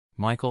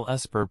Michael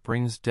Esper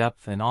brings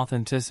depth and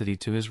authenticity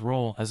to his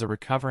role as a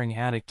recovering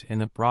addict in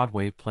the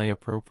Broadway play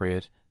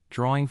Portrayal,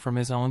 drawing from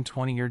his own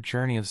 20-year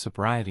journey of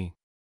sobriety.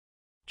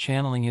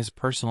 Channeling his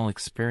personal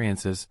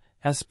experiences,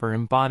 Esper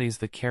embodies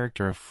the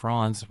character of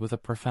Franz with a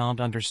profound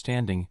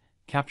understanding,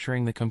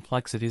 capturing the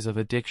complexities of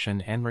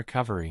addiction and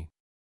recovery.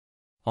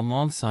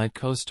 Alongside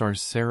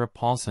co-stars Sarah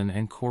Paulson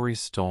and Corey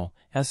Stoll,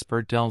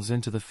 Esper delves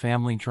into the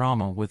family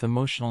drama with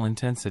emotional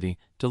intensity,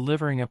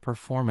 delivering a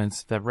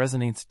performance that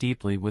resonates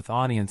deeply with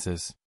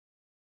audiences.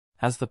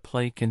 As the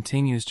play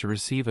continues to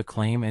receive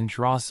acclaim and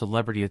draw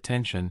celebrity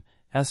attention,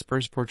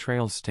 Esper's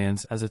portrayal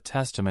stands as a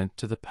testament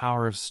to the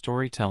power of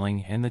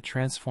storytelling and the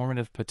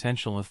transformative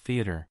potential of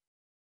theater.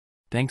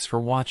 Thanks for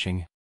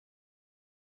watching.